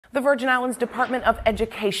The Virgin Islands Department of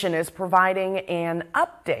Education is providing an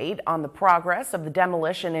update on the progress of the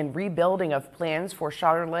demolition and rebuilding of plans for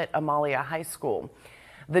Charlotte Amalie High School.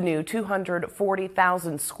 The new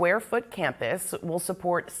 240,000 square foot campus will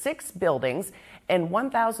support 6 buildings and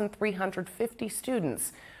 1,350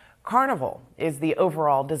 students. Carnival is the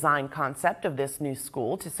overall design concept of this new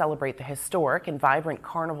school to celebrate the historic and vibrant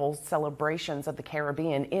carnival celebrations of the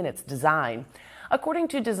Caribbean in its design. According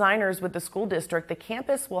to designers with the school district, the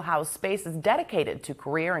campus will house spaces dedicated to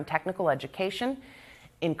career and technical education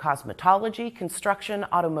in cosmetology, construction,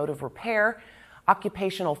 automotive repair,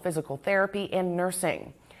 occupational physical therapy, and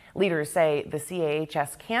nursing. Leaders say the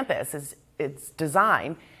CAHS campus its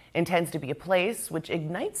design intends to be a place which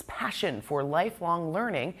ignites passion for lifelong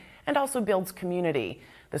learning and also builds community.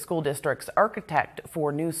 The school district's architect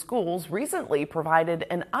for new schools recently provided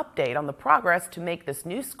an update on the progress to make this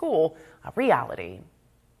new school a reality.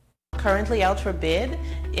 Currently out for bid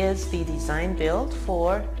is the design build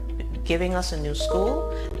for giving us a new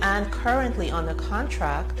school, and currently on the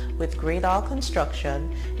contract with Great All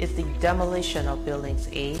Construction is the demolition of buildings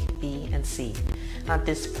A, B, and C.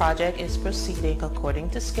 This project is proceeding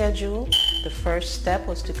according to schedule. The first step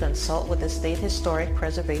was to consult with the State Historic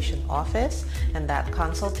Preservation Office, and that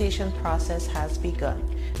consultation process has begun.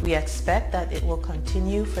 We expect that it will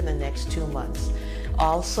continue for the next 2 months.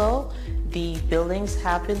 Also, the buildings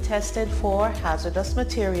have been tested for hazardous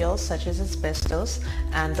materials such as asbestos,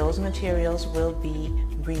 and those materials will be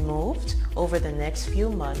removed over the next few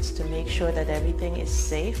months to make sure that everything is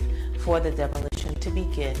safe for the demolition to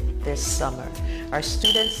begin this summer. Our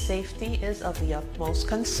students' safety is of the utmost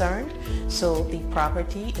concern, so the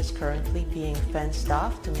property is currently being fenced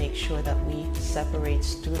off to make sure that we separate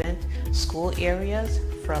student school areas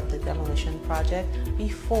from the demolition project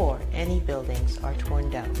before any buildings are torn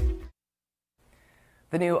down.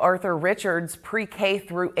 The new Arthur Richards pre-K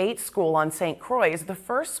through 8 school on St. Croix is the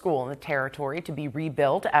first school in the territory to be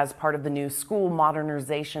rebuilt as part of the new school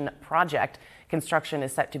modernization project. Construction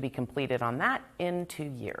is set to be completed on that in 2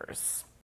 years.